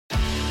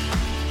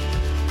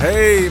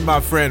Hey, my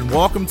friend,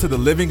 welcome to the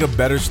Living a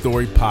Better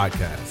Story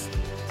podcast.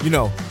 You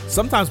know,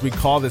 sometimes we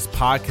call this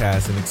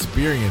podcast an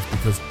experience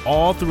because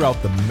all throughout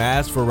the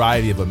mass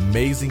variety of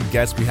amazing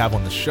guests we have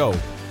on the show,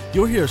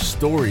 you'll hear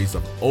stories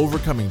of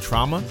overcoming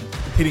trauma,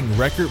 hitting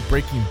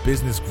record-breaking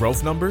business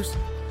growth numbers,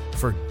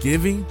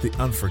 forgiving the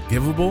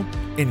unforgivable,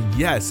 and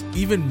yes,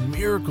 even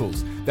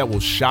miracles that will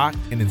shock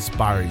and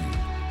inspire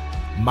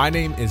you. My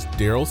name is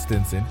Daryl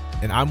Stinson,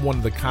 and I'm one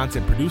of the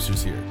content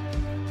producers here.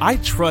 I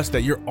trust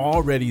that you're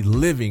already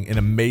living an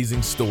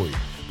amazing story,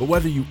 but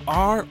whether you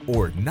are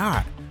or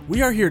not,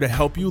 we are here to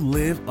help you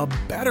live a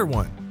better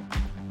one.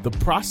 The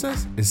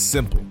process is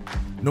simple.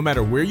 No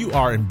matter where you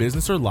are in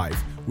business or life,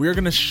 we are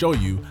going to show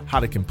you how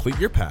to complete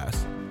your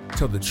past,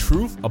 tell the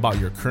truth about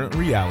your current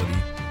reality,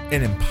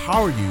 and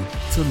empower you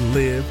to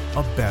live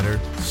a better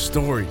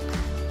story.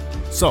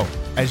 So,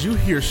 as you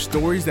hear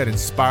stories that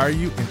inspire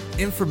you and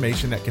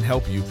information that can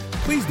help you,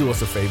 please do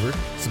us a favor,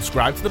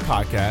 subscribe to the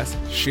podcast,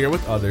 share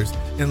with others,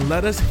 and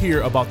let us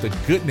hear about the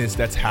goodness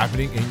that's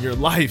happening in your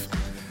life.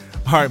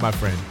 All right, my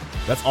friend,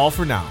 that's all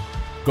for now.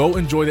 Go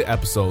enjoy the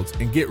episodes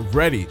and get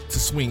ready to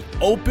swing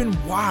open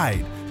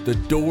wide the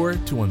door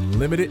to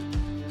unlimited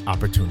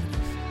opportunities.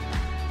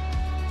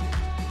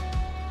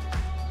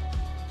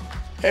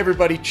 Hey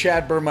everybody,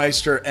 Chad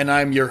Burmeister, and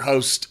I'm your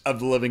host of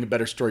the Living a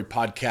Better Story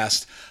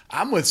podcast.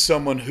 I'm with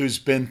someone who's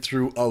been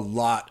through a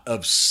lot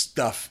of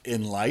stuff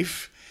in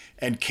life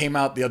and came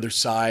out the other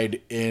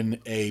side in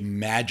a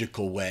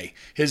magical way.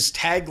 His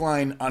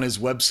tagline on his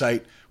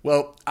website,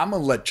 well, I'm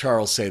going to let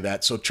Charles say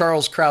that. So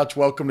Charles Crouch,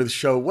 welcome to the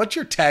show. What's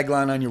your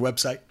tagline on your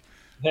website?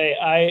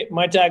 Hey,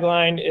 my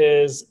tagline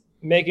is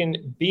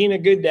being a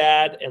good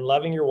dad and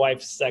loving your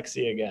wife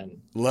sexy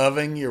again.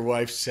 Loving your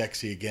wife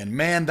sexy again.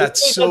 Man,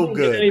 that's so good. It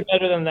doesn't get any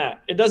better than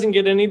that. It doesn't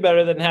get any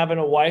better than having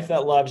a wife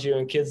that loves you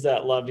and kids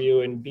that love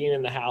you and being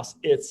in the house.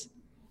 It's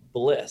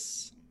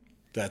bliss.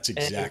 That's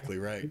exactly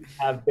right. We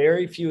have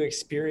very few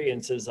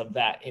experiences of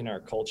that in our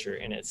culture,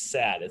 and it's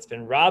sad. It's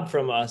been robbed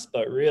from us,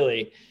 but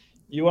really,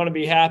 you want to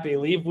be happy,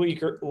 leave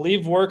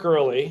work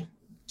early,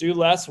 do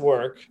less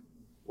work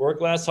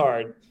less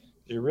hard.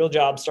 Your real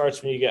job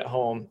starts when you get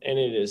home, and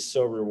it is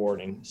so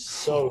rewarding,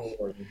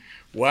 rewarding.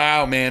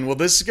 Wow, man. Well,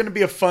 this is going to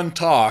be a fun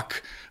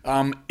talk.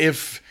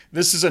 If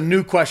this is a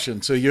new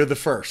question, so you're the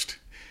first.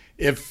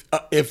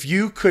 If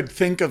you could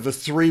think of the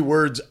three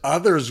words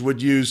others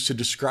would use to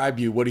describe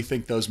you, what do you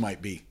think those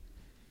might be?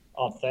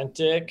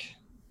 Authentic,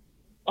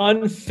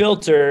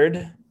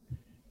 unfiltered,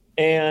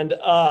 and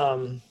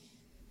I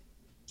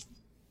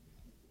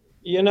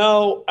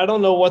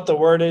don't know what the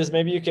word is.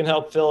 Maybe you can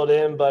help fill it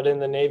in. But in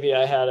the Navy,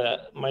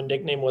 my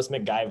nickname was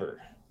MacGyver.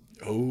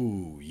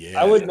 Oh, yeah.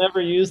 I would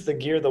never use the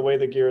gear the way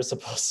the gear is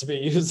supposed to be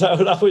used. I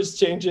would always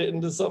change it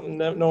into something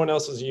that no one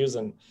else was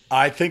using.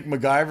 I think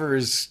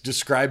MacGyver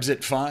describes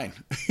it fine.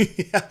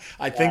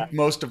 I think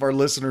most of our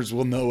listeners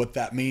will know what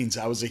that means.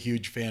 I was a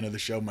huge fan of the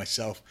show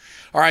myself.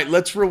 All right,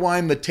 let's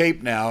rewind the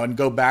tape now and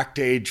go back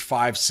to age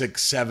 5,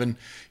 6, 7.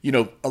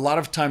 A lot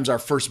of times our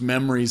first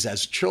memories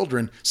as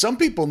children, some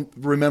people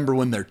remember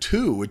when they're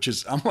 2, which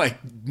is, I'm like,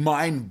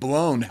 mind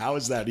blown. How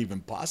is that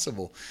even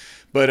possible?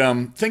 But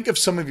think of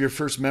some of your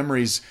first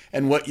memories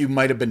and what you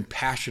might have been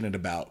passionate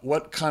about.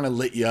 What kind of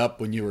lit you up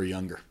when you were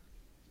younger?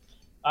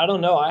 I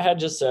don't know. I had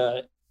just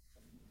a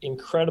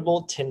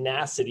incredible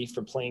tenacity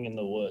for playing in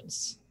the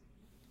woods,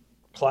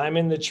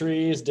 climbing the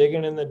trees,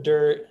 digging in the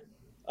dirt.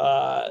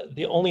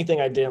 The only thing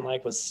I didn't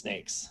like was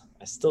snakes.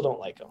 I still don't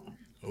like them.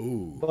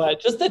 Ooh.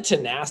 But just the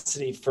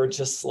tenacity for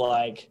just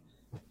like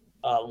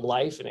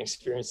life and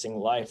experiencing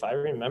life. I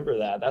remember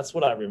that. That's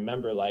what I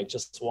remember, like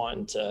just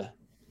wanting to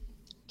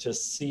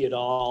see it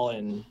all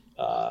and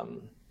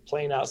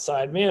playing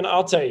outside. Man,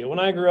 I'll tell you, when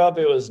I grew up,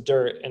 it was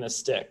dirt and a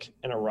stick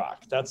and a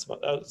rock. That's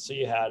what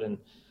you had, and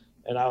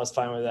I was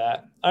fine with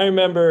that. I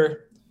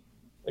remember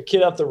a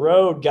kid up the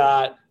road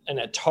got an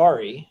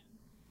Atari,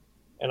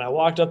 and I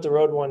walked up the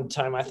road one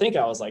time. I think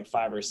I was like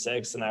 5 or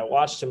 6, and I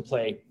watched him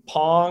play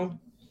Pong.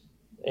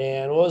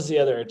 And what was the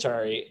other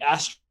Atari?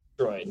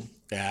 Asteroids.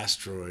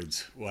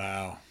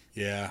 Wow.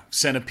 Yeah.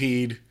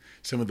 Centipede.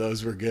 Some of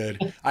those were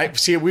good.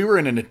 We were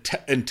in an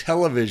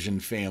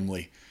Intellivision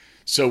family.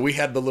 So we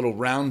had the little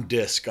round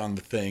disc on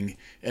the thing.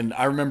 And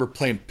I remember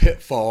playing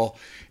Pitfall.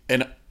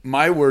 And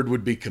my word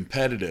would be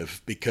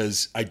competitive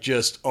because I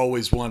just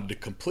always wanted to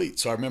complete.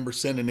 So I remember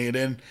sending it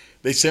in.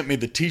 They sent me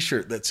the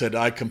T-shirt that said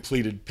I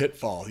completed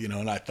Pitfall,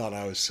 and I thought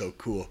I was so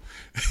cool.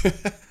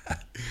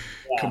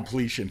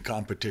 Completion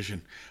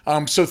competition.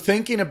 So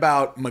thinking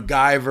about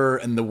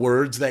MacGyver and the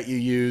words that you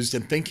used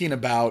and thinking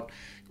about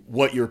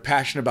what you were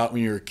passionate about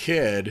when you were a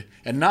kid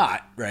and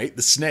not, right?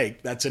 The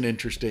snake, that's an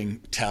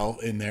interesting tell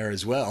in there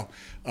as well.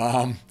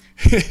 I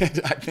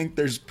think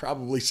there's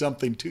probably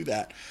something to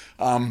that.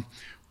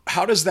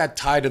 How does that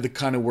tie to the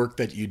kind of work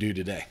that you do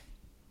today?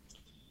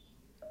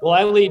 Well,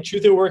 I lead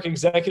Truth at Work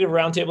executive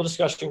roundtable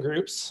discussion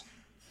groups.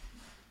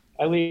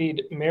 I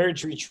lead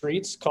marriage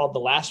retreats called The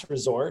Last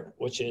Resort,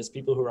 which is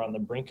people who are on the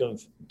brink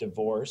of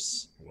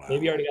divorce. Wow.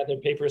 Maybe already got their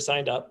papers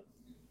signed up.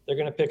 They're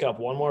going to pick up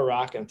one more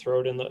rock and throw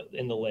it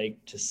in the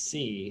lake to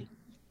see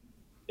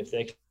if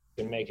they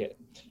can make it.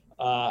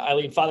 I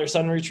lead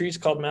father-son retreats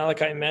called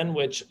Malachite Men,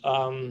 which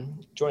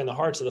join the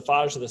hearts of the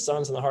fathers to the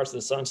sons and the hearts of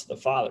the sons to the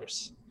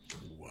fathers.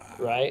 Wow.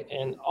 Right.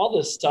 And all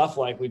this stuff,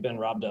 like we've been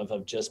robbed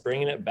of just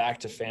bringing it back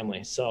to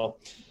family. So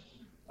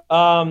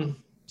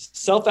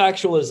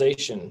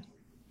self-actualization,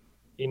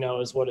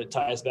 is what it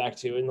ties back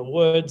to. In the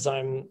woods,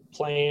 I'm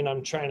playing,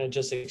 I'm trying to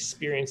just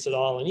experience it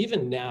all. And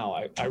even now,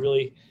 I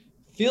really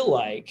feel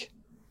like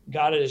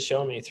God has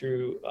shown me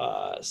through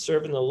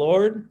serving the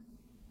Lord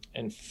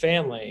and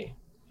family.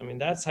 I mean,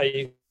 that's how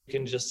you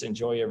can just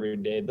enjoy every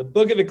day. The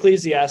book of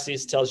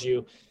Ecclesiastes tells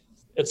you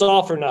it's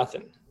all for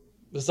nothing.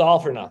 It's all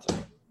for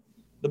nothing.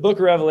 The book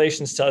of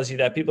Revelations tells you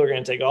that people are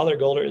going to take all their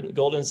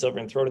gold and silver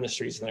and throw it in the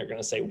streets, and they're going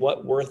to say,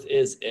 what worth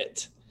is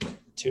it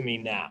to me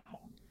now?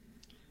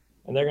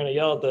 And they're going to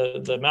yell at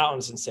the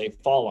mountains and say,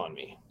 fall on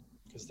me,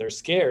 because they're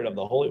scared of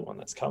the Holy One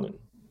that's coming.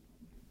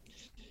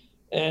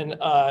 And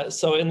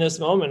so in this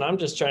moment, I'm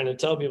just trying to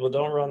tell people,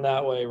 don't run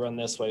that way, run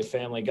this way,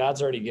 family.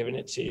 God's already given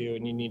it to you,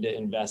 and you need to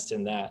invest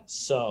in that.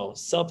 So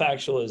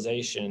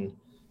self-actualization,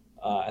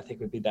 I think,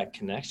 would be that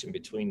connection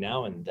between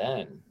now and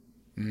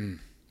then.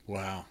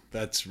 Wow,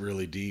 that's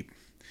really deep.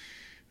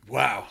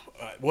 Wow,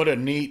 what a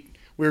neat...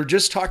 We were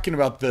just talking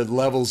about the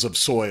levels of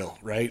soil,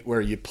 right?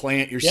 Where you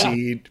plant your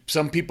seed.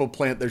 Some people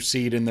plant their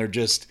seed and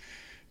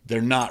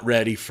they're not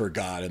ready for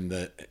God.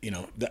 And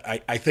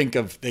I think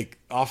they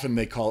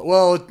call it,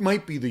 well, it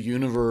might be the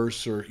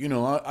universe, or,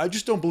 I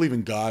just don't believe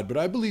in God, but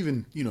I believe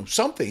in,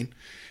 something.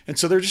 And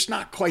so they're just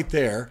not quite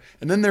there.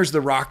 And then there's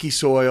the rocky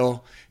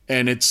soil,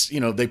 and it's,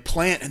 they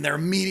plant and they're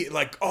immediately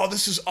like, oh,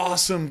 this is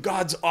awesome.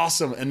 God's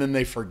awesome. And then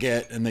they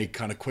forget and they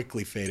kind of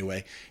quickly fade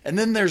away. And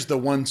then there's the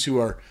ones who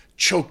are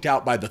choked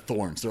out by the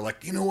thorns. They're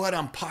like, you know what?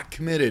 I'm pot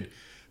committed.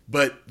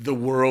 But the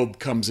world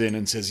comes in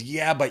and says,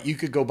 yeah, but you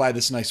could go buy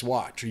this nice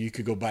watch, or you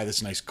could go buy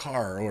this nice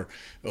car, or,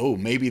 oh,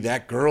 maybe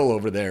that girl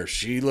over there,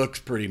 she looks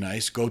pretty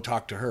nice. Go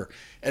talk to her.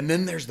 And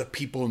then there's the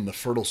people in the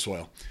fertile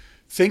soil.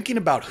 Thinking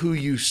about who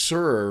you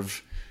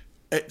serve,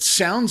 it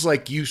sounds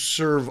like you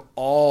serve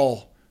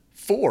all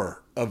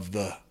four of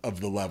the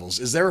levels.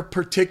 Is there a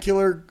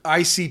particular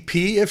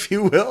ICP, if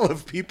you will,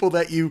 of people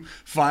that you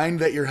find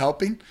that you're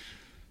helping?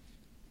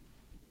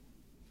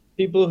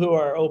 People who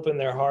are open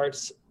their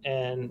hearts,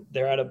 and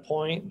they're at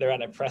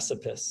a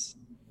precipice,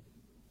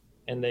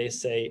 and they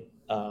say,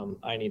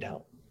 I need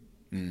help.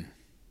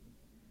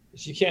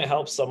 You can't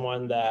help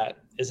someone that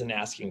isn't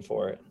asking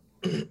for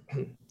it.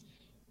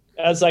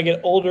 As I get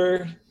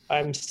older,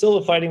 I'm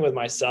still fighting with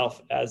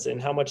myself, as in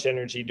how much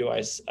energy do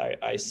I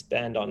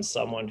spend on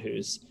someone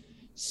who's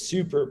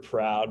super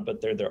proud, but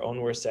they're their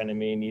own worst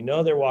enemy. And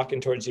they're walking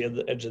towards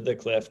the edge of the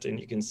cliff, and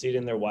you can see it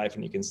in their wife,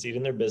 and you can see it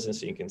in their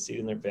business, and you can see it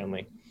in their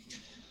family.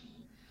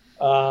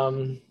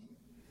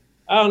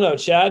 I don't know,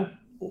 Chad,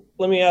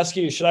 let me ask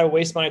you, should I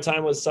waste my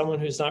time with someone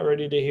who's not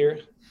ready to hear?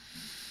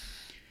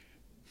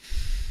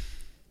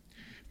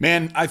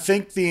 Man, I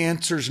think the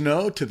answer's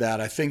no to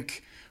that. I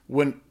think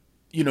when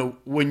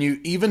you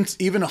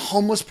even a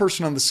homeless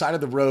person on the side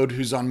of the road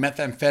who's on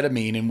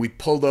methamphetamine, and we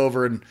pulled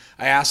over, and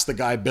I asked the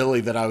guy,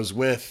 Billy, that I was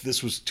with,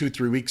 this was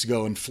 2-3 weeks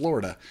ago in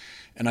Florida.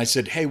 And I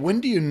said, hey, when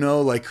do you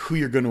know like who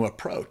you're going to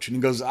approach? And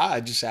he goes, I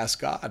just ask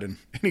God. And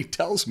he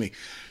tells me.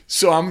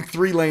 So I'm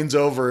 3 lanes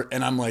over,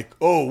 and I'm like,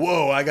 oh,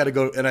 whoa, I got to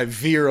go. And I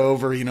veer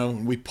over,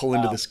 and we pull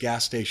into this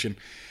gas station,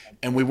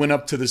 and we went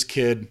up to this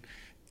kid,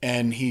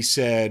 and he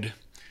said,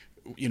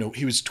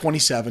 he was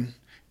 27.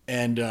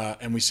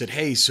 And we said,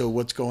 hey, so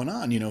what's going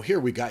on? Here,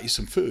 we got you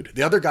some food.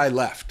 The other guy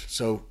left.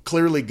 So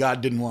clearly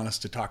God didn't want us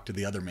to talk to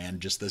the other man,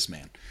 just this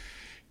man.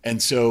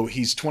 And so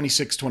he's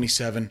 26,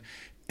 27,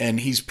 and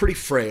he's pretty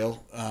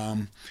frail.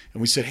 And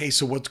we said, hey,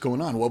 so what's going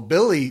on? Well,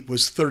 Billy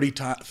was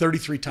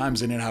 33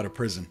 times in and out of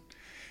prison.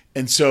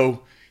 And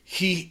so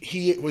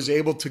he was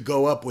able to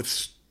go up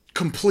with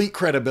complete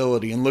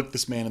credibility and look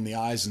this man in the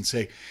eyes and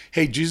say,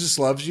 hey, Jesus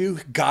loves you.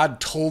 God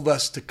told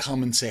us to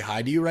come and say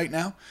hi to you right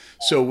now.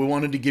 So we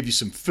wanted to give you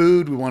some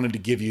food. We wanted to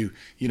give you,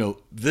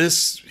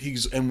 this.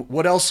 And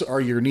what else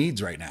are your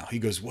needs right now? He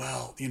goes,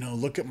 well,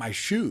 look at my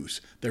shoes.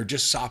 They're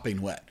just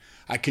sopping wet.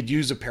 I could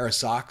use a pair of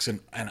socks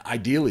and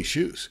ideally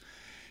shoes.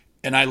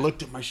 And I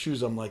looked at my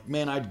shoes. I'm like,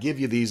 man, I'd give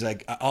you these.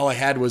 All I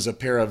had was a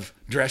pair of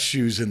dress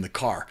shoes in the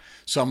car.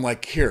 So I'm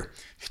like,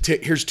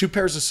 here's 2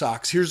 pairs of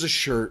socks. Here's a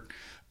shirt.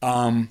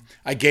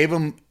 I gave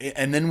him,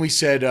 and then we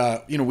said,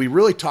 we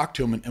really talked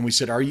to him, and we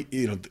said, are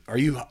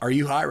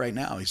you high right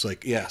now? He's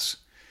like, yes.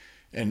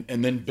 And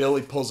then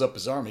Billy pulls up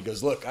his arm. He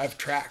goes, look, I have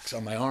tracks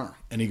on my arm.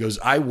 And he goes,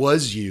 I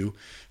was you.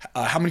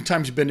 How many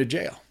times you been to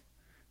jail?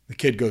 The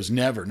kid goes,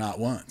 never, not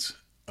once.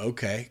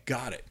 Okay,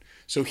 got it.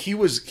 So he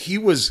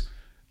was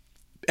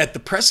at the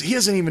press. He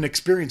hasn't even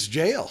experienced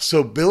jail.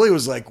 So Billy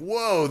was like,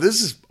 whoa,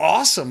 this is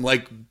awesome.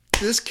 Like,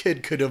 this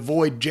kid could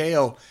avoid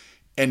jail,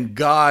 and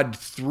God,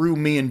 through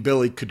me and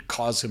Billy, could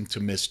cause him to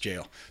miss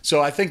jail.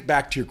 So I think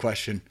back to your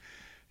question,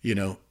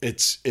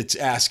 it's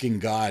asking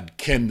God,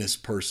 can this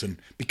person,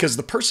 because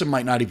the person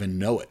might not even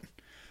know it,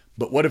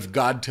 but what if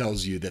God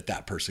tells you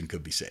that person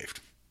could be saved?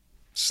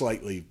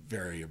 Slightly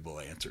variable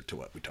answer to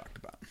what we talked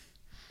about.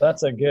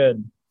 That's a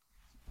good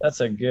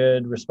That's a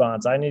good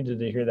response. I needed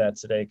to hear that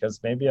today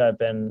because maybe I've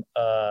been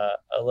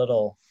a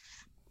little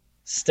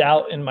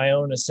stout in my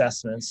own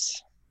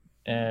assessments,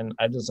 and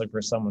I just look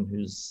for someone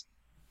who's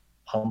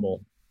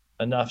humble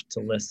enough to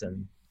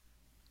listen.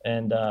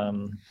 And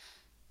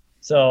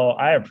so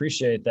I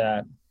appreciate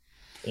that.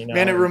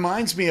 Man, it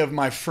reminds me of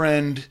my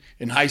friend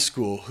in high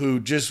school who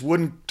just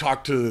wouldn't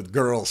talk to the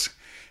girls.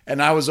 And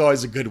I was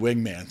always a good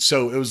wingman.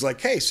 So it was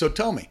like, hey, so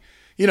tell me,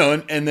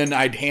 and then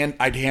I'd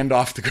hand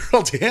off the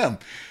girl to him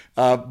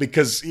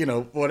because,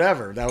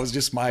 whatever, that was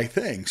just my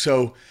thing.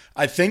 So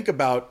I think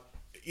about,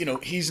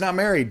 he's not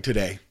married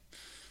today.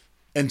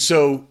 And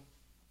so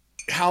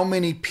how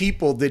many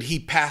people did he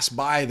pass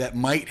by that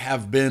might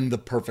have been the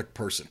perfect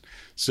person?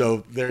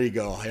 So there you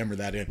go. I'll hammer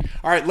that in.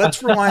 All right,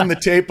 let's rewind the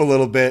tape a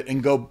little bit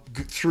and go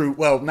through.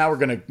 Well, now we're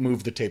going to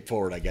move the tape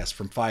forward, I guess,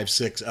 from 5,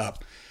 6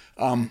 up.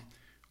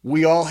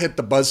 We all hit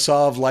the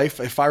buzzsaw of life.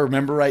 If I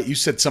remember right, you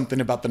said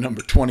something about the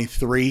number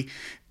 23,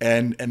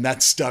 and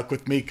that stuck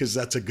with me because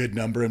that's a good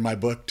number in my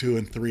book. 2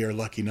 and 3 are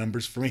lucky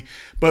numbers for me.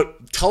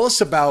 But tell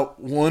us about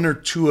 1 or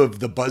 2 of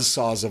the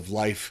buzzsaws of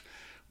life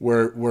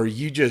where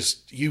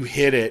you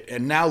hit it,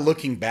 and now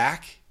looking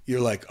back, you're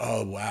like,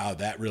 oh wow,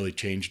 that really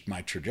changed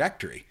my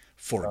trajectory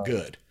for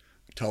good.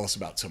 Tell us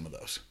about some of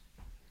those.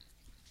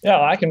 Yeah,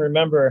 I can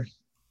remember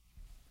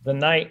the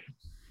night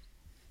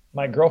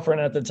my girlfriend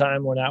at the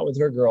time went out with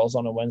her girls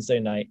on a Wednesday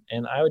night,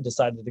 and I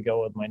decided to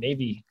go with my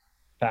Navy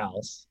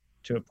pals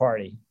to a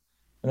party.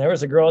 And there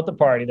was a girl at the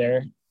party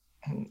there.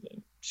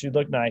 She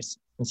looked nice.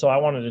 And so I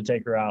wanted to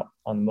take her out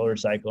on the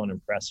motorcycle and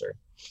impress her.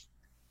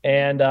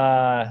 And,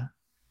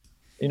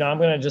 I'm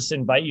going to just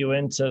invite you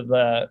into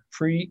the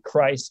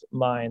pre-Christ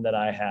mind that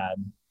I had.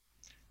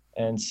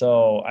 And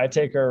so I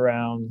take her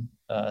around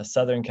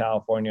Southern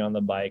California on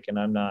the bike, and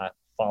I'm not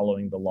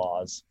following the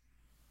laws.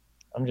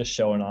 I'm just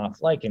showing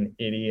off like an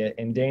idiot,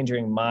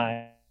 endangering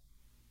my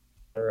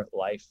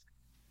life.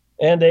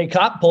 And a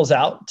cop pulls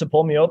out to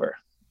pull me over.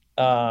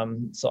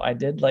 So I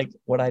did like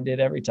what I did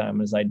every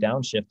time is I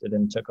downshifted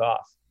and took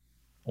off.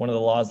 One of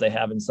the laws they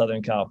have in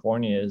Southern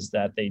California is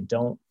that they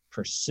don't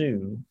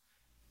pursue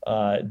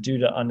due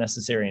to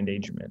unnecessary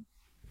endangerment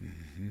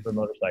for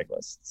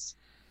motorcyclists.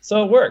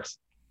 So it works.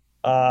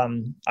 I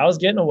was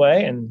getting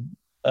away, and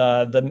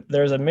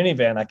there's a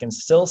minivan. I can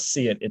still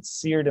see it. It's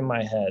seared in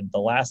my head. The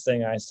last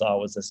thing I saw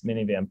was this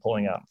minivan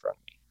pulling out in front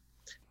of me.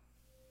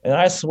 And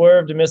I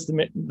swerved to miss the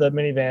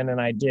minivan, and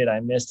I did.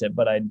 I missed it,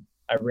 but I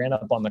ran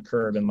up on the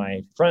curb, and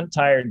my front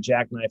tire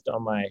jackknifed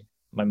on my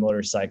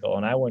motorcycle,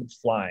 and I went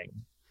flying.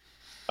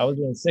 I was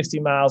doing 60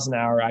 miles an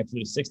hour. I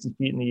flew 60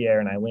 feet in the air,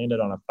 and I landed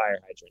on a fire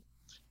hydrant,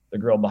 the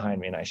girl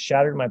behind me, and I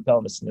shattered my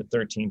pelvis into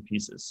 13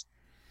 pieces.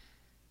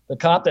 The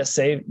cop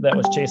that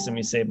was chasing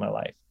me saved my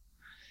life.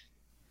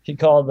 He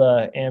called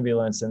the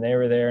ambulance, and they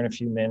were there in a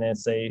few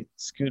minutes. They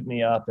scooped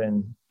me up,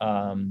 and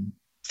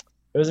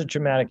it was a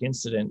traumatic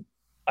incident.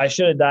 I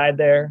should have died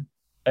there.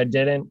 I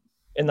didn't.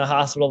 In the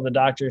hospital, the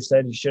doctor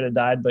said you should have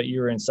died, but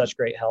you were in such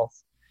great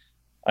health.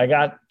 I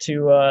got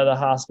to the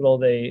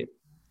hospital.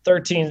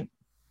 13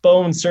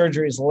 bone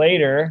surgeries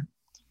later,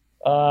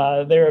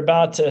 they were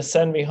about to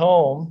send me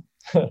home.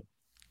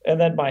 And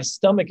then my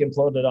stomach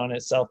imploded on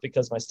itself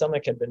because my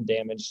stomach had been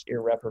damaged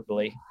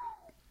irreparably.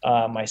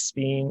 My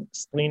spleen,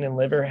 and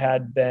liver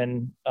had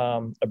been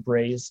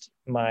abrased.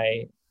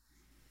 My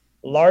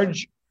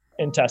large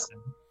intestine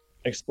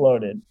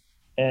exploded,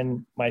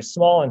 and my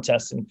small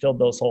intestine filled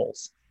those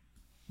holes.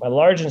 My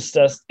large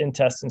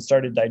intestine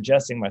started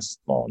digesting my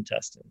small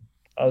intestine.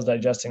 I was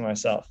digesting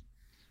myself.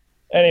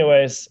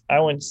 Anyways, I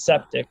went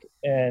septic,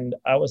 and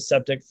I was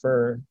septic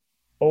for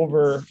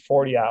over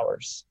 40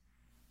 hours,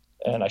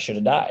 and I should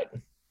have died.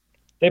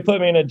 They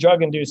put me in a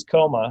drug-induced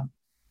coma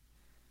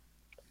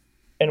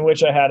in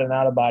which I had an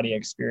out-of-body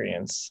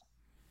experience,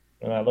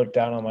 and I looked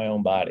down on my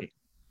own body.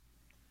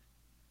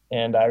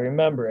 And I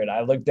remember it.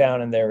 I looked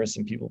down, and there were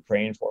some people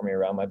praying for me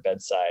around my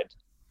bedside,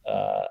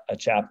 a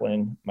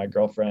chaplain, my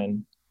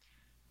girlfriend,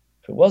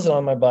 who wasn't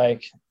on my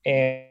bike,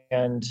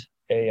 and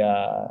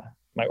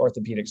my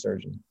orthopedic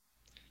surgeon.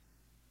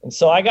 And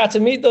so I got to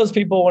meet those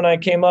people when I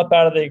came up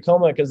out of the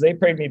coma because they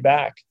prayed me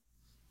back.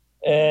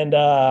 And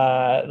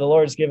the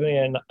Lord's given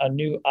me a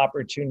new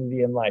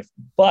opportunity in life.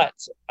 But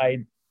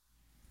I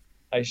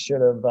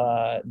should have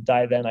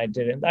died then. I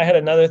didn't. I had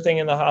another thing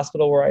in the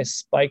hospital where I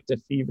spiked a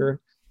fever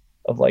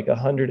of like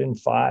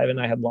 105,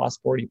 and I had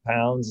lost 40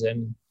 pounds,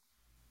 and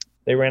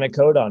they ran a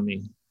code on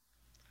me.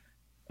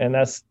 And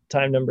that's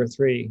time number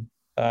 3.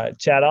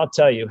 Chad, I'll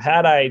tell you,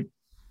 had I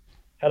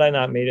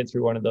not made it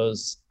through one of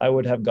those, I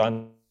would have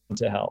gone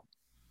to hell.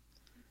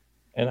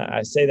 And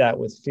I say that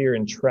with fear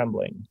and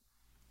trembling.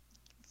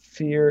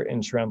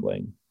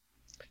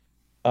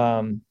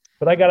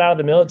 But I got out of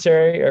the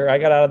military, or I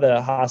got out of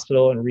the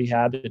hospital and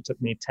rehab. It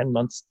took me 10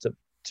 months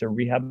to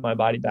rehab my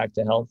body back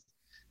to health.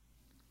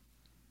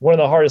 One of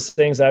the hardest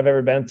things I've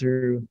ever been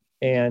through.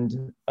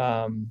 And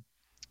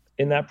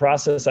in that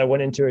process, I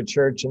went into a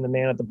church, and the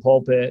man at the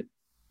pulpit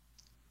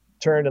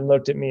turned and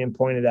looked at me and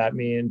pointed at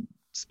me and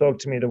spoke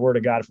to me the word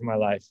of God for my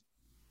life.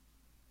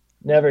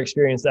 Never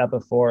experienced that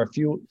before.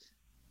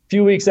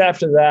 few weeks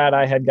after that,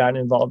 I had gotten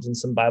involved in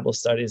some Bible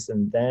studies,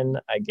 and then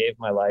I gave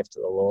my life to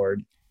the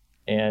Lord.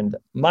 And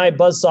my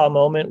buzzsaw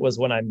moment was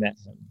when I met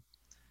him.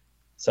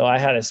 So I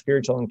had a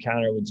spiritual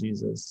encounter with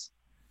Jesus.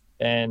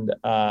 And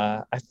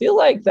I feel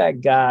like that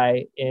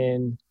guy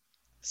in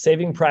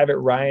Saving Private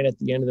Ryan at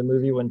the end of the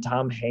movie, when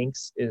Tom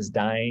Hanks is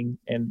dying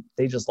and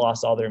they just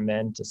lost all their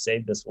men to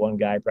save this one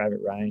guy, Private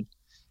Ryan.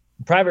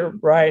 Private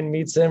Ryan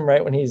meets him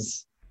right when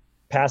he's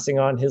passing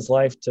on his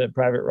life to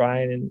Private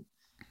Ryan.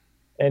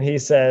 And he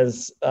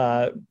says,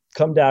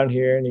 come down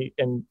here.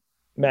 And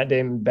Matt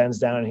Damon bends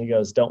down and he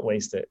goes, don't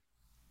waste it.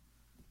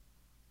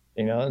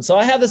 And so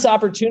I have this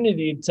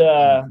opportunity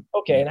to,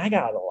 okay, and I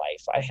got a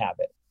life. I have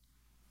it.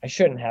 I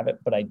shouldn't have it,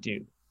 but I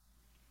do.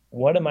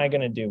 What am I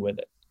going to do with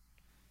it?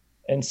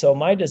 And so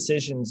my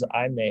decisions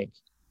I make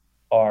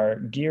are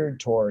geared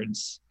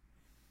towards,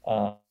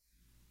 I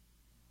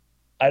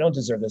don't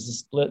deserve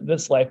this.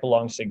 This life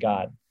belongs to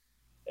God.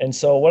 And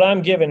so what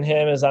I'm giving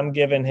him is I'm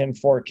giving him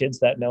 4 kids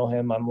that know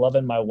him. I'm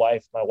loving my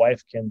wife. My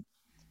wife can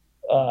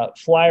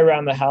fly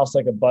around the house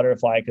like a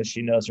butterfly because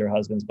she knows her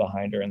husband's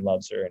behind her and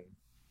loves her.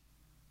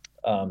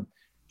 And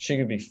she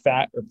could be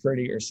fat or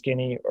pretty or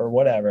skinny or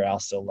whatever. I'll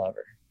still love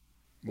her.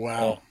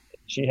 Wow.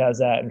 She has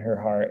that in her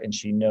heart and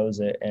she knows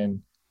it.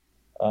 And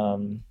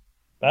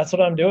that's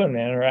what I'm doing,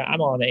 man.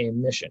 I'm on a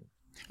mission.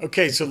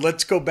 Okay, so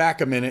let's go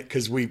back a minute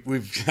because we've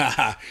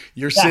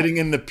you're sitting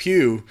in the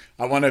pew.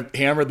 I want to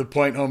hammer the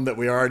point home that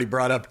we already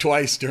brought up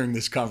twice during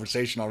this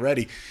conversation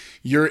already.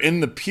 You're in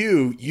the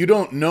pew. You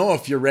don't know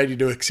if you're ready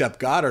to accept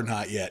God or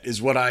not yet,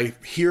 is what I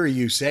hear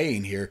you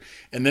saying here.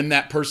 And then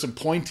that person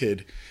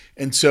pointed.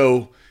 And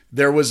so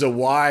there was a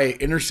Y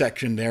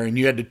intersection there and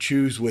you had to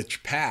choose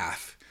which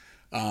path.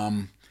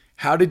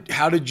 How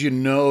did you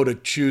know to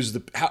choose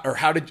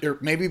or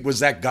maybe was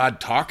that God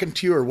talking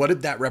to you, or what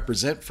did that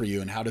represent for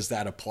you? And how does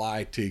that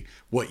apply to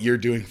what you're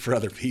doing for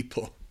other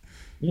people?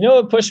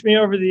 What pushed me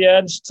over the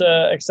edge to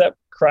accept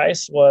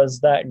Christ was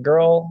that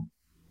girl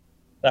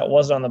that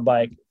wasn't on the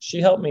bike.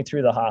 She helped me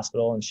through the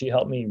hospital and she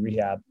helped me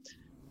rehab.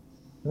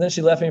 And then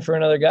she left me for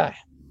another guy.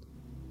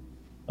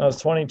 I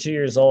was 22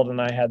 years old and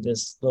I had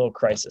this little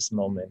crisis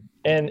moment,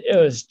 and it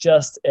was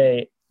just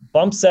a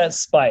bump set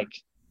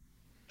spike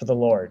for the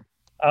Lord.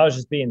 I was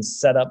just being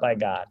set up by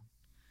God.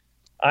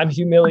 I'm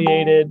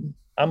humiliated.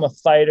 I'm a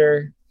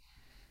fighter.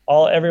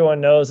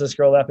 Everyone knows this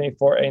girl left me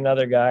for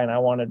another guy, and I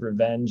wanted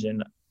revenge,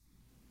 and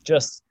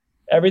just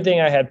everything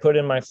I had put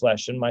in my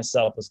flesh and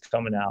myself was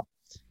coming out.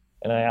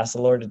 And I asked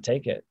the Lord to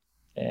take it.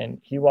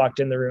 And he walked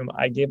in the room.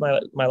 I gave my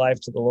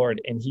life to the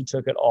Lord, and he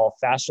took it all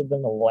faster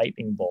than a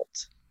lightning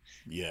bolt.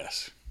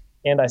 Yes.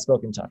 And I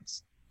spoke in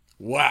tongues.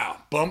 Wow.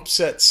 Bump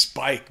set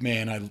spike,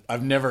 man.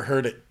 I've never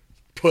heard it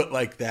put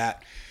like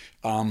that.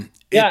 Have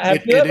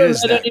you ever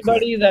met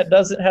anybody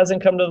that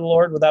hasn't come to the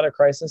Lord without a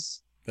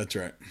crisis? That's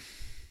right.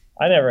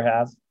 I never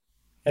have.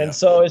 And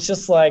so it's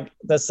just like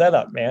the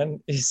setup,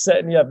 man. He's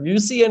setting you up. You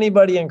see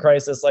anybody in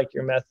crisis, like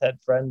your meth head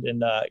friend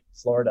in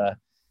Florida.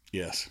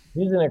 Yes.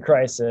 He's in a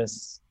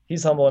crisis.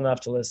 He's humble enough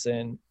to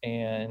listen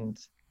and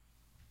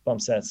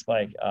bumps that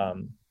spike.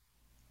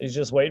 He's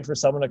just waiting for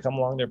someone to come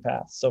along their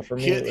path. So for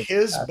me,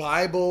 his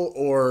Bible,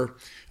 or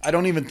I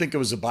don't even think it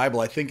was a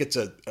Bible. I think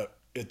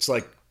it's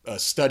like a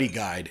study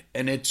guide,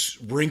 and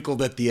it's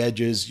wrinkled at the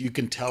edges. You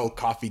can tell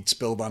coffee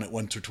spilled on it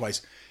once or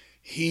twice.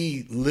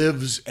 He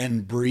lives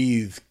and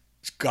breathes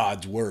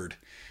God's word,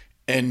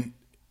 and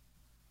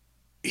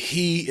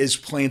he is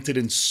planted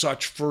in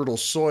such fertile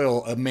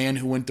soil. A man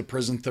who went to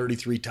prison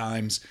 33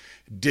 times,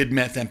 did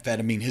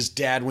methamphetamine. His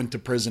dad went to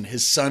prison.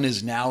 His son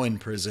is now in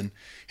prison.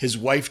 His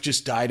wife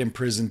just died in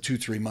prison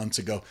 2-3 months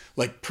ago.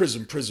 Like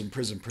prison.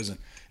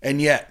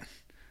 And yet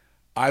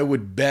I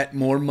would bet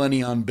more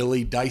money on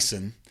Billy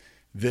Dyson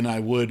than I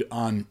would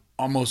on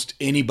almost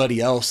anybody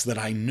else that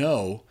I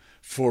know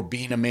for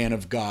being a man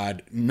of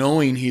God,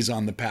 knowing he's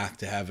on the path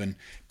to heaven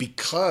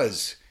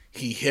because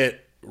he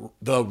hit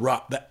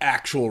the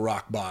actual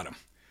rock bottom,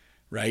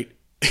 right?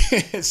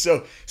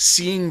 So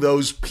seeing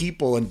those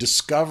people and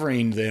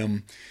discovering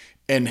them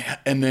and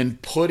then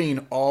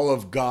putting all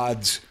of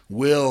God's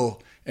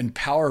will and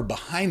power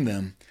behind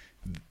them,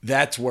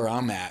 that's where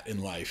I'm at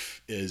in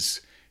life,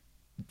 is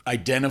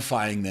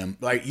identifying them.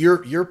 Like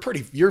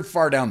you're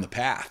far down the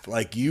path.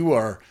 Like you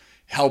are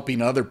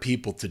helping other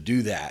people to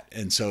do that.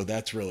 And so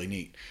that's really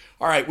neat.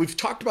 All right, we've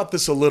talked about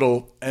this a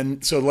little,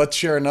 and so let's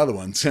share another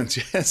one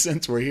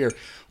since we're here.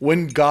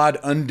 When God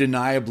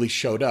undeniably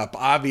showed up,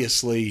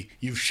 obviously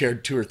you've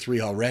shared 2 or 3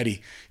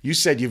 already. You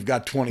said you've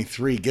got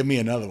 23. Give me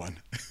another one.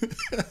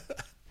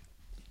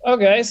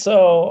 Okay,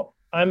 so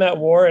I'm at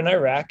war in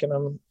Iraq, and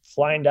I'm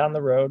flying down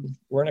the road.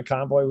 We're in a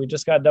convoy. We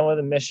just got done with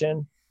a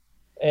mission,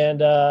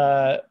 and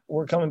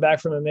we're coming back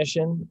from a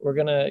mission. We're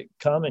gonna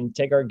come and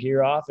take our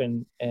gear off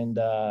and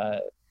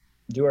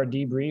do our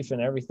debrief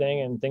and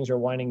everything, and things are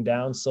winding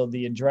down. So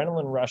the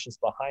adrenaline rush is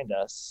behind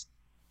us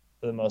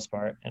for the most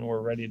part, and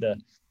we're ready to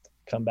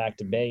come back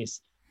to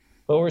base.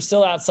 But we're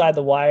still outside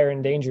the wire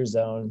and danger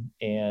zone,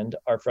 and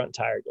our front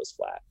tire goes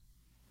flat.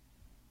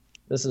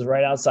 This is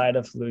right outside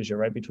of Fallujah,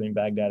 right between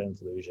Baghdad and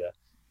Fallujah.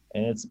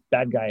 and it's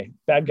bad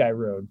guy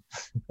road.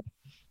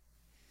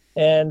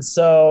 And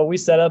so we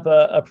set up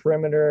a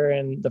perimeter,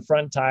 and the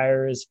front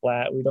tire is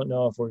flat. We don't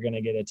know if we're going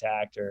to get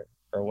attacked or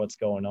what's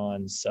going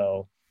on.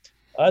 So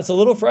it's a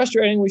little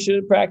frustrating. We should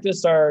have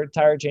practiced our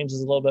tire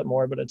changes a little bit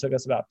more, but it took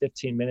us about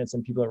 15 minutes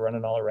and people are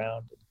running all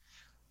around.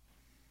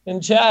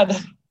 And Chad,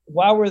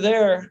 while we're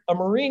there, a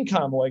Marine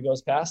convoy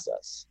goes past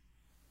us.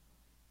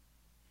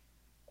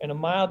 And a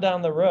mile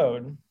down the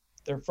road,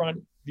 their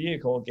front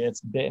vehicle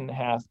gets bit in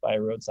half by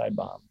a roadside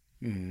bomb.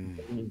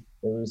 They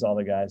lose all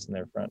the guys in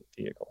their front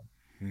vehicle.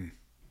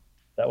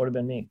 That would have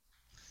been me.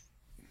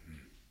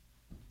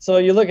 So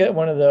you look at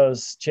one of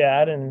those,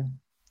 Chad, and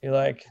you're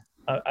like,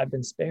 I've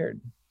been spared.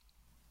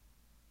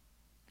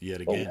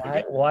 Yet again.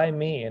 But why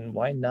me and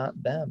why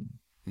not them?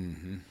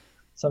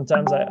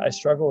 Sometimes I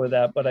struggle with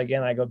that, but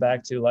again, I go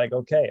back to like,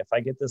 okay, if I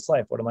get this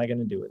life, what am I going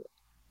to do with it?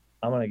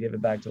 I'm going to give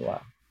it back to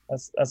Allah.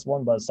 That's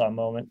one buzzsaw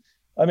moment.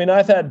 I mean,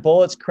 I've had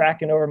bullets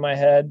cracking over my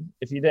head.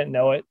 If you didn't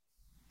know it,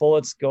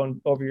 bullets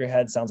going over your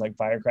head sounds like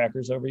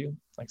firecrackers over you,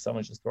 like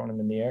someone's just throwing them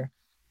in the air.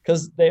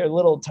 Because they are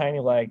little tiny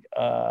like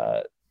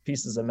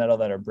pieces of metal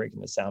that are breaking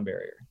the sound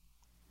barrier.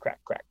 Crack,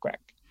 crack, crack.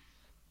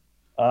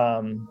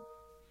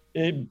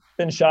 It's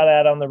been shot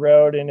at on the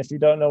road, and if you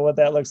don't know what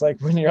that looks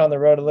like when you're on the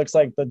road, it looks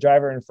like the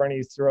driver in front of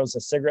you throws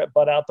a cigarette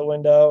butt out the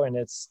window, and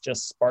it's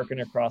just sparking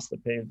across the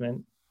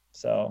pavement.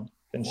 So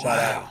been shot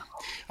at.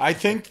 I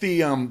think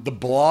the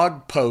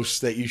blog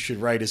post that you should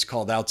write is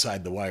called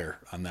 "Outside the Wire"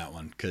 on that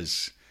one,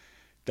 because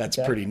that's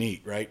pretty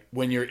neat, right?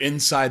 When you're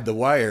inside the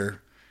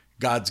wire,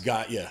 God's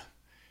got you.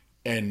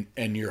 And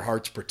your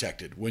heart's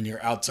protected. When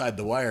you're outside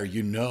the wire,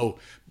 you know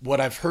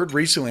what I've heard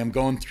recently. I'm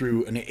going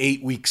through an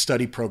 8-week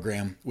study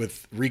program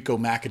with Rico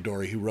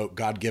McAdory, who wrote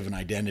God-Given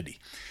Identity.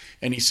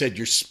 And he said,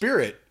 your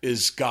spirit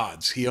is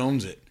God's. He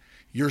owns it.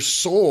 Your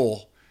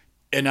soul,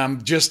 and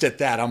I'm just at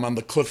that. I'm on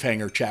the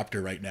cliffhanger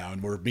chapter right now,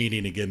 and we're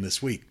meeting again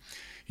this week.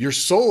 Your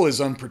soul is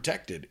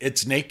unprotected.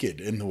 It's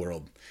naked in the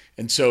world.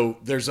 And so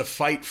there's a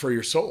fight for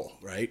your soul,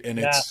 right? And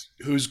it's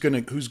who's gonna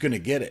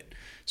get it.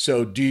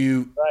 So do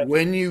you,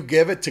 when you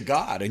give it to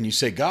God and you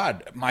say,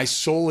 God, my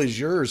soul is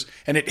yours,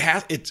 and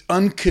it's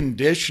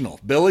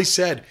unconditional. Billy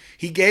said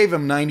he gave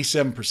him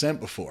 97%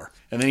 before,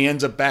 and then he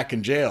ends up back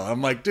in jail.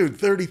 I'm like, dude,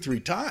 33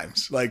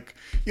 times, like,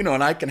 and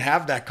I can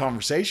have that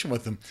conversation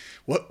with him.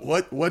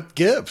 What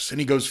gives? And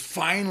he goes,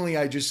 finally,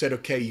 I just said,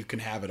 okay, you can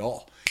have it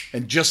all.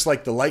 And just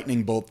like the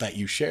lightning bolt that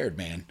you shared,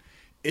 man,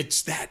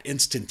 it's that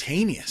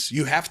instantaneous.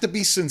 You have to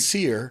be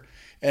sincere,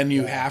 and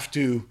you have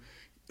to,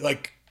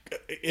 like,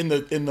 in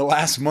the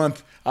last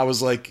month, I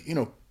was like,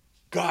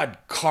 God,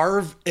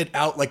 carve it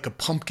out like a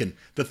pumpkin.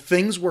 The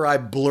things where I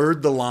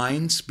blurred the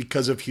lines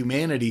because of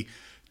humanity,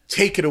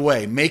 take it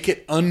away, make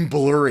it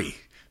unblurry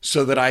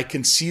so that I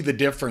can see the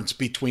difference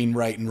between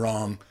right and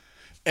wrong.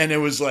 And it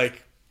was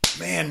like,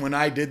 man, when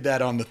I did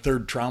that on the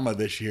third trauma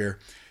this year,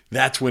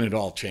 that's when it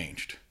all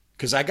changed.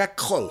 Because I got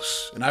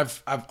close, and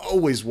I've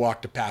always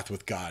walked a path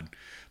with God.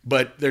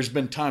 But there's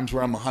been times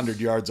where I'm 100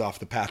 yards off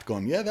the path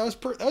going, yeah, that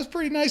was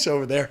pretty nice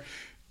over there.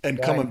 And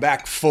coming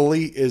back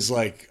fully is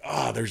like,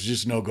 there's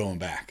just no going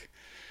back.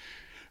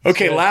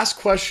 Okay, last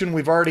question.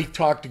 We've already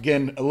talked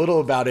again a little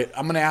about it.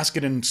 I'm going to ask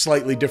it in a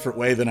slightly different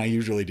way than I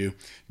usually do.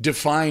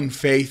 Define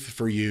faith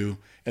for you,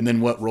 and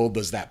then what role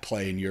does that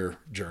play in your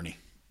journey?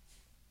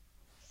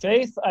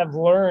 Faith, I've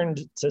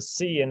learned to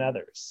see in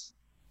others.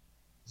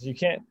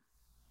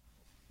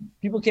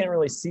 People can't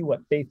really see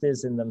what faith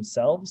is in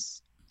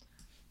themselves,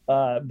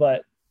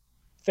 but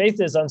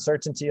faith is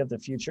uncertainty of the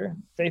future.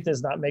 Faith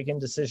is not making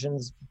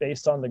decisions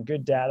based on the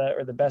good data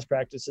or the best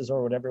practices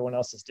or what everyone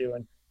else is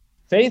doing.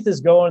 Faith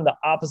is going the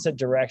opposite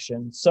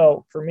direction.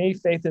 So for me,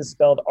 faith is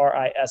spelled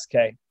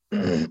R-I-S-K.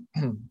 Wow.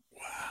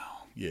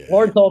 Yeah.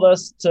 Lord told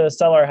us to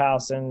sell our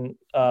house in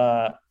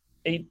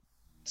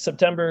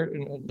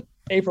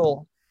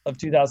April of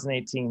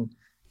 2018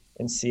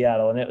 in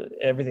Seattle. And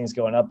everything's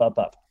going up, up,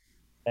 up.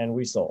 And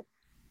we sold.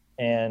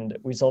 And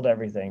we sold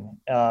everything.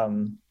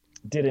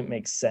 Didn't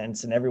make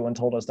sense, and everyone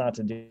told us not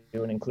to do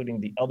it, including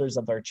the elders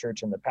of our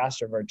church and the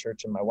pastor of our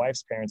church and my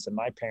wife's parents and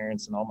my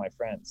parents and all my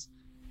friends.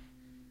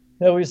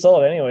 We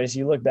sold anyways.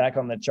 You look back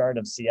on the chart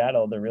of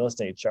Seattle, the real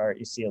estate chart,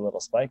 you see a little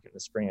spike in the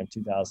spring of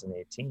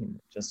 2018.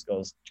 It just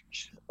goes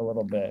a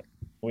little bit.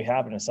 We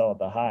happen to sell at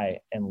the high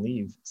and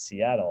leave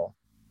Seattle.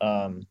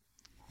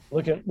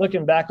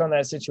 Looking back on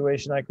that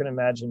situation, I could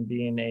imagine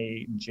being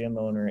a gym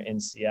owner in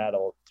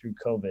Seattle through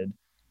COVID.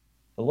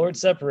 The Lord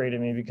separated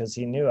me because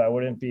he knew I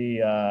wouldn't be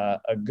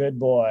a good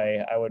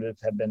boy. I would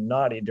have been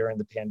naughty during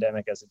the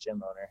pandemic as a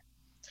gym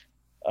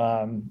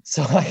owner.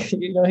 So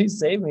he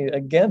saved me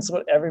against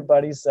what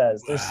everybody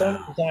says. There's so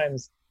many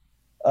times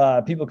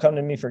people come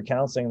to me for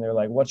counseling. And they're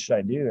like, what should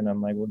I do? And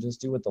I'm like, well,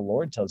 just do what the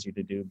Lord tells you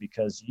to do,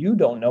 because you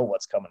don't know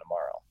what's coming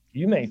tomorrow.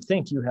 You may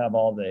think you have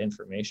all the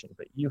information,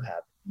 but you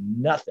have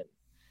nothing.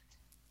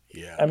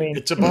 Yeah. I mean,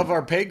 it's above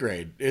our pay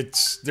grade.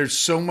 There's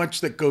so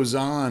much that goes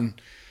on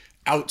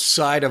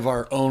outside of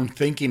our own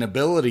thinking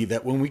ability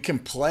that when we can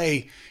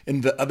play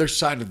in the other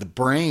side of the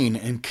brain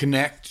and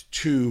connect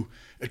to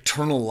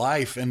eternal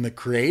life and the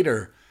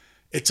Creator,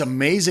 It's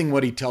amazing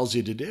what he tells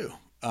you to do.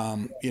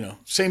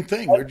 Same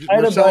thing.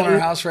 We're selling our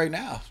house right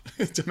now.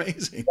 It's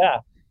amazing. Yeah.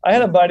 I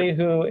had a buddy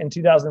who in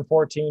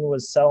 2014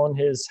 was selling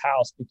his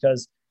house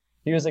because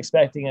he was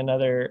expecting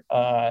another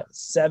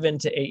 7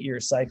 to 8 year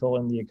cycle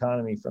in the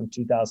economy from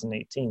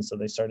 2018. So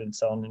they started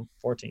selling in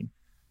 14.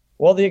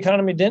 Well, the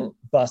economy didn't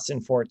bust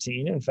in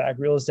 14. In fact,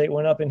 real estate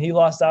went up and he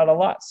lost out a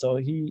lot. So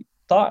he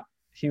thought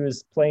he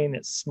was playing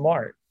it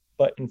smart,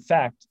 but in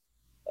fact,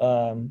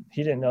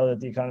 he didn't know that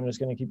the economy was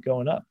going to keep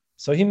going up.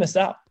 So he missed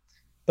out.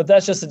 But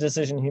that's just a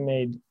decision he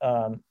made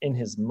in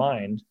his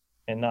mind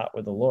and not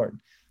with the Lord.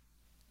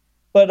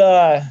 But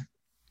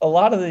a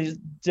lot of these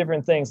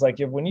different things, like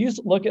when you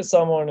look at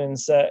someone and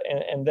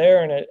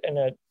they're in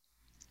a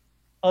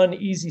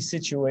uneasy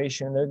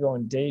situation, they're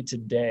going day to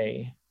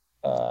day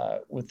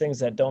with things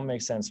that don't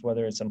make sense,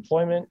 whether it's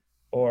employment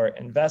or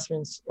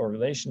investments or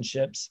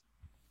relationships.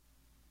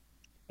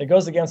 It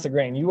goes against the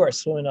grain. You are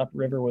swimming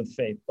upriver with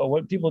faith. But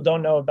what people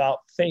don't know about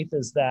faith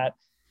is that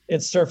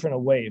it's surfing a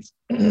wave.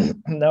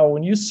 Now,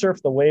 when you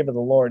surf the wave of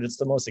the Lord, it's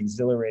the most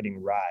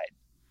exhilarating ride.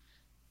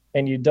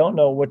 And you don't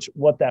know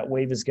what that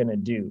wave is going to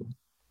do.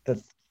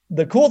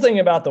 The cool thing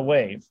about the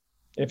wave,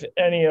 if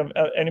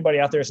anybody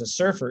out there is a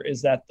surfer,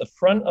 is that the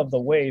front of the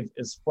wave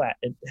is flat.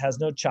 It has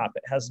no chop.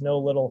 It has no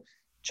little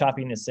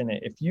choppiness in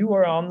it. If you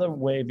are on the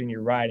wave and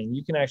you're riding,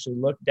 you can actually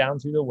look down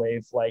through the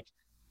wave like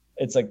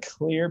it's a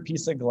clear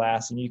piece of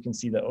glass and you can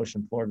see the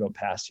ocean floor go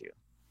past you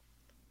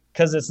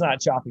because it's not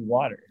choppy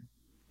water.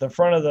 The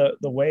front of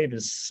the wave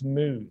is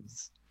smooth.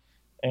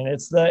 And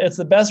it's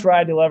the best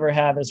ride you'll ever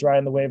have is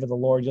riding the wave of the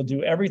Lord. You'll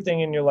do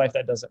everything in your life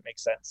that doesn't make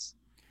sense,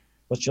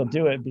 but you'll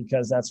do it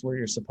because that's where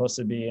you're supposed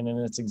to be. And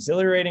it's an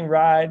exhilarating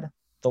ride.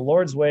 The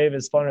Lord's wave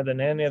is funner than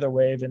any other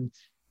wave.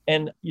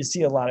 And you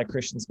see a lot of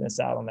Christians miss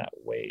out on that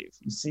wave.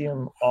 You see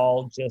them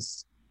all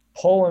just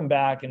pulling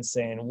back and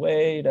saying,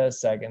 wait a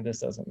second, this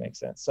doesn't make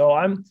sense. So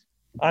I'm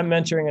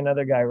mentoring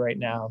another guy right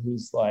now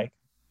who's like,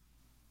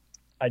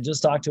 I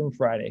just talked to him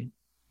Friday.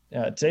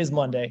 Today's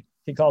Monday.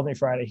 He called me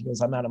Friday. He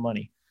goes, I'm out of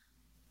money.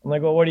 I'm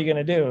like, well, what are you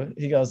going to do?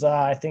 He goes,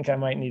 I think I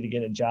might need to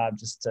get a job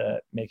just to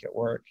make it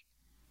work.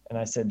 And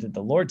I said, did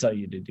the Lord tell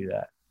you to do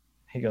that?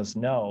 He goes,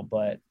 no,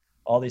 but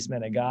all these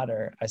men of God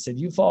are. I said,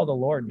 you follow the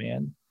Lord,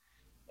 man.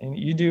 And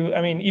you do.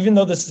 I mean, even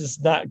though this is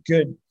not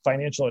good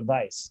financial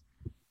advice,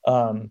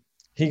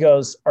 he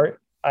goes,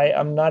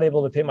 I'm not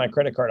able to pay my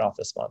credit card off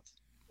this month.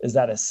 Is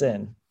that a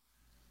sin?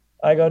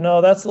 I go,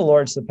 no, that's the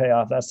Lord's to pay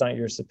off. That's not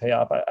yours to pay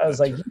off. I was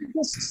like, you're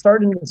just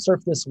starting to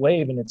surf this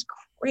wave and it's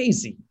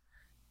crazy.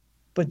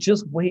 But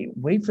just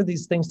wait for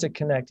these things to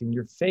connect, and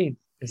your faith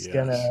is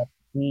going to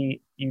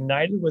be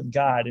united with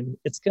God, and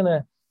it's going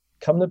to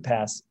come to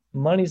pass.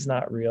 Money's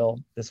not real.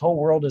 This whole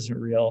world isn't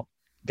real.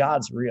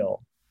 God's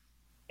real.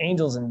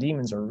 Angels and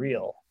demons are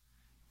real.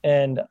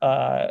 And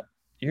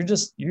you're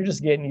just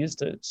getting used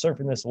to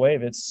surfing this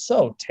wave. It's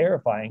so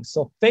terrifying.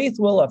 So faith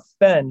will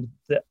offend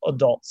the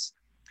adults,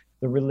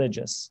 the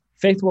religious.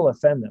 Faith will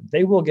offend them.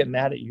 They will get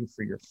mad at you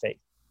for your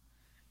faith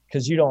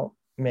because you don't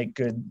make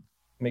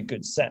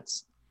good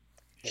sense.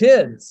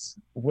 Kids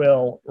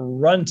will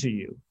run to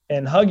you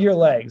and hug your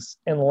legs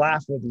and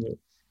laugh with you.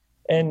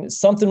 And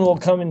something will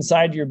come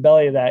inside your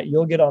belly that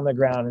you'll get on the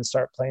ground and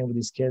start playing with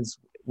these kids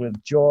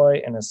with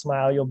joy and a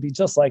smile. You'll be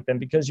just like them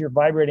because you're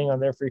vibrating on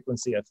their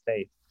frequency of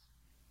faith.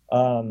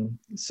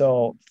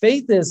 So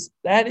faith is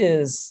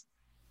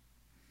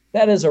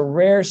a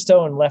rare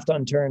stone left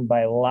unturned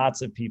by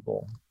lots of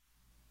people.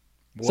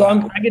 Wow. So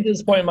I get to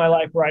this point in my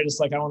life where I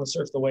want to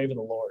surf the wave of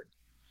the Lord.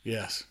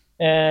 Yes.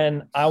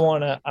 And I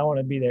want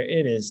to be there.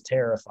 It is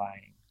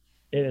terrifying.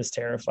 It is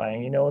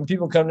terrifying. You know, when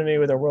people come to me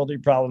with their worldly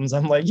problems,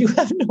 I'm like, you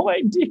have no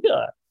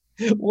idea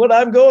what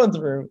I'm going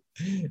through.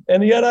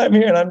 And yet I'm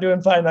here and I'm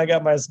doing fine. I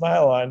got my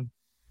smile on.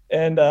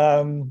 And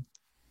I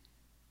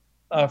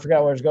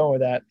forgot where I was going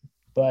with that.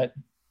 But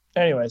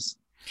anyways.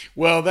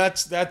 Well,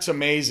 that's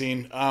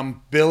amazing.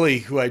 Billy,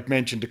 who I've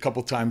mentioned a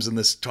couple times in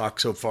this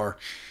talk so far,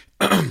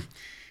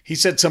 he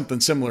said something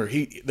similar.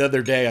 The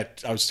other day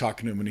I was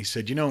talking to him and he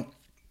said,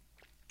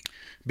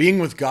 being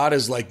with God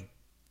is like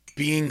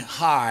being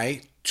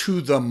high to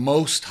the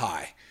Most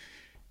High.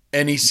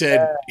 And he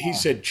said,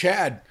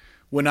 Chad,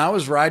 when I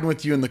was riding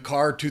with you in the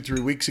car 2-3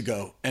 weeks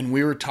ago, and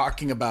we were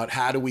talking about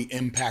how do we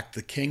impact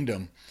the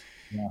kingdom,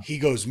 he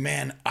goes,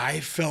 man, I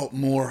felt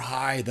more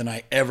high than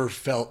I ever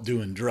felt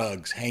doing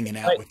drugs, hanging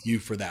out with you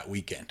for that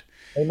weekend.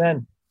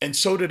 Amen. And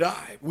so did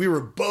I. We were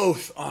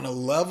both on a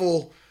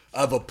level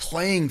of a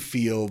playing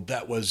field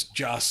that was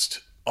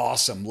just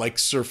awesome, like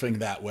surfing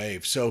that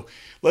wave. So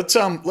let's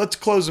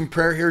close in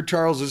prayer here.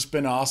 Charles, it's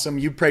been awesome.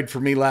 You prayed for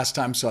me last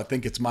time, so I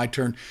think it's my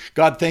turn.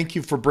 God, thank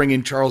you for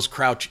bringing Charles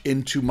Crouch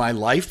into my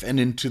life and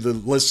into the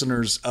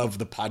listeners of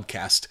the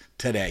podcast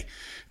today.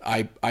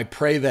 I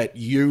pray that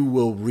you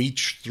will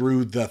reach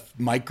through the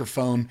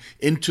microphone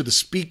into the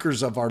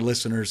speakers of our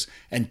listeners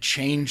and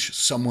change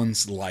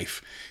someone's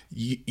life.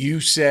 You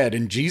said,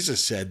 and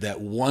Jesus said,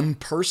 that one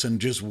person,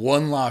 just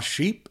one lost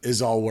sheep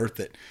is all worth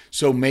it.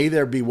 So may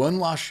there be one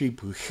lost sheep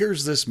who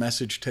hears this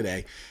message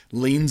today,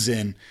 leans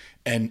in,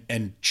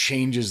 and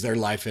changes their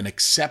life and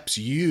accepts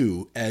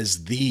you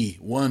as the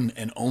one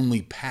and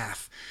only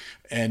path.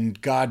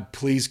 And God,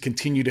 please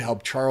continue to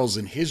help Charles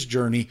in his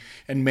journey,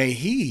 and may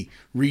he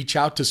reach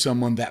out to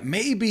someone that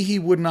maybe he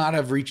would not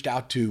have reached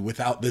out to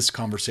without this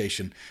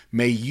conversation.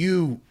 May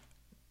you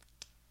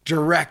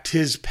direct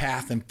his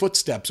path and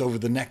footsteps over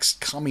the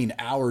next coming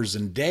hours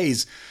and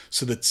days,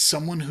 so that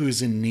someone who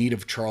is in need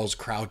of Charles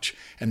Crouch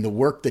and the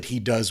work that he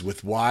does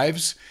with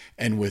wives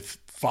and with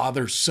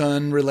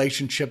father-son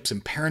relationships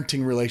and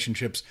parenting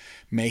relationships,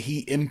 may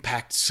he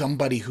impact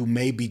somebody who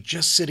may be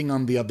just sitting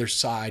on the other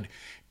side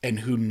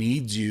and who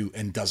needs you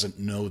and doesn't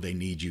know they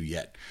need you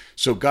yet.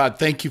 So God,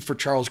 thank you for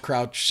Charles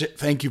Crouch.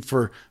 Thank you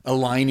for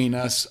aligning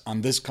us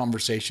on this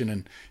conversation,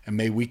 and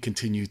may we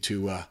continue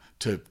to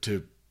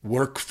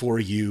work for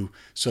you,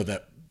 so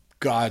that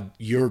God,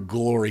 your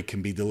glory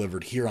can be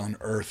delivered here on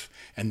earth,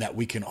 and that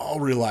we can all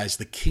realize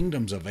the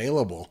kingdom's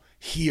available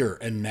here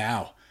and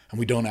now, and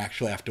we don't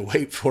actually have to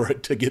wait for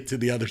it to get to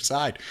the other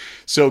side.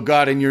 So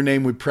God, in your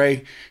name we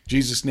pray,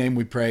 Jesus' name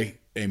we pray,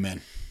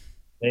 amen.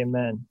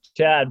 Amen.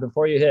 Chad,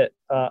 before you hit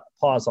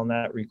pause on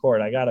that record,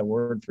 I got a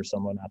word for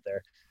someone out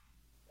there.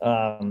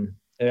 Can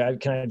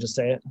I just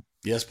say it?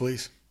 Yes,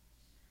 please.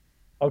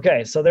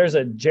 Okay, so there's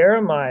a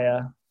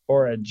Jeremiah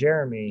or a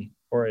Jeremy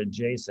or a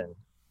Jason.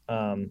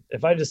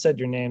 If I just said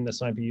your name,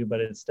 this might be you, but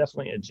it's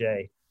definitely a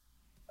J.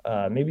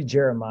 Maybe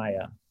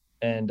Jeremiah.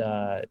 And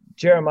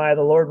Jeremiah,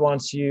 the Lord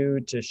wants you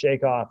to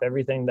shake off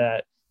everything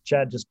that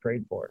Chad just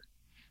prayed for.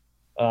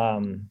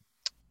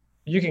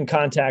 You can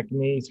contact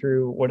me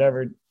through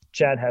whatever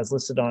Chad has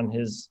listed on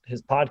his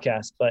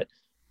podcast, but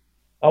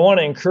I want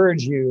to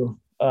encourage you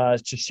to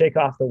shake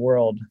off the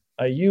world.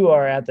 You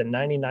are at the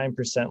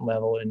 99%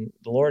 level, and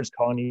the Lord's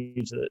calling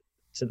you to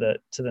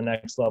the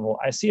next level.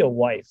 I see a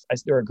wife,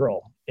 or a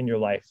girl in your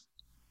life.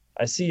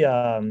 I see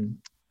a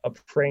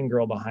praying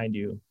girl behind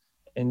you,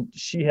 and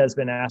she has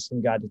been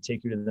asking God to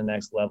take you to the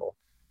next level.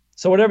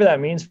 So whatever that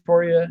means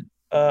for you,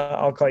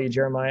 I'll call you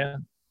Jeremiah.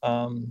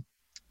 I'm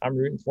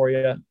rooting for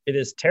you. It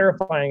is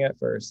terrifying at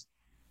first,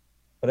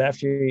 but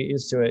after you're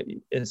used to it,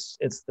 it's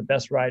the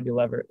best ride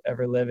you'll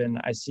ever live in.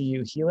 I see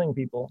you healing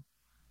people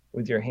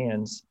with your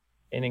hands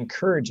and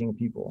encouraging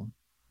people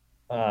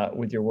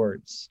with your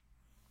words.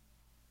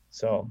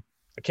 So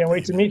I can't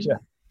wait to meet you.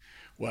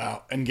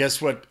 Wow. And guess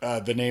what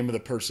the name of the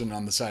person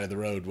on the side of the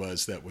road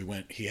was that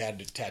he had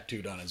it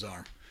tattooed on his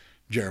arm?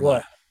 Jeremiah.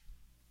 What?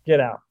 Get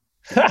out.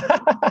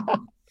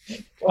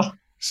 Well,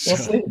 we'll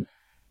see.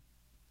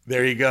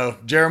 There you go.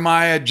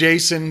 Jeremiah,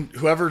 Jason,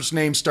 whoever's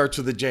name starts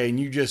with a J, and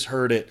you just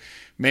heard it.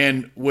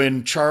 Man,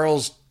 when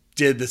Charles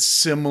did the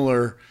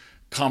similar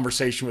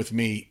conversation with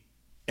me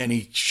and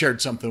he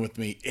shared something with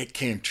me, it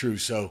came true.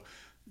 So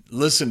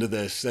listen to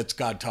this. That's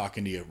God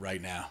talking to you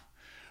right now.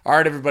 All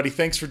right, everybody.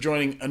 Thanks for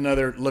joining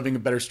another Living a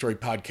Better Story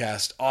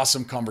podcast.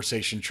 Awesome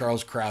conversation.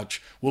 Charles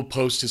Crouch. We'll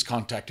post his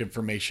contact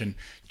information.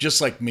 Just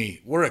like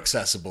me, we're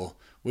accessible.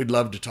 We'd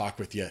love to talk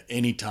with you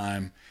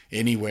anytime,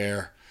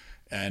 anywhere.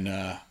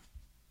 And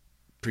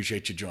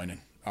appreciate you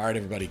joining. All right,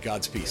 everybody.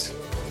 God's peace.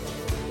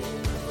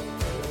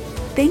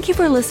 Thank you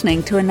for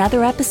listening to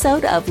another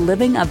episode of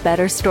Living a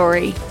Better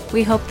Story.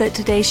 We hope that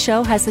today's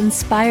show has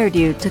inspired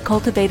you to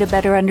cultivate a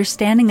better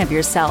understanding of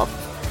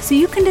yourself, so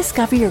you can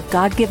discover your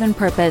God-given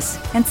purpose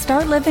and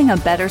start living a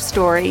better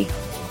story.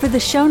 For the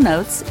show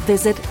notes,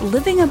 visit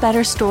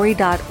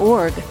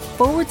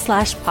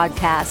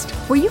livingabetterstory.org/podcast,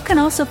 where you can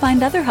also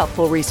find other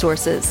helpful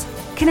resources.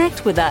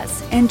 Connect with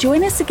us and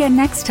join us again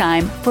next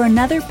time for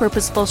another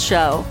purposeful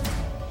show.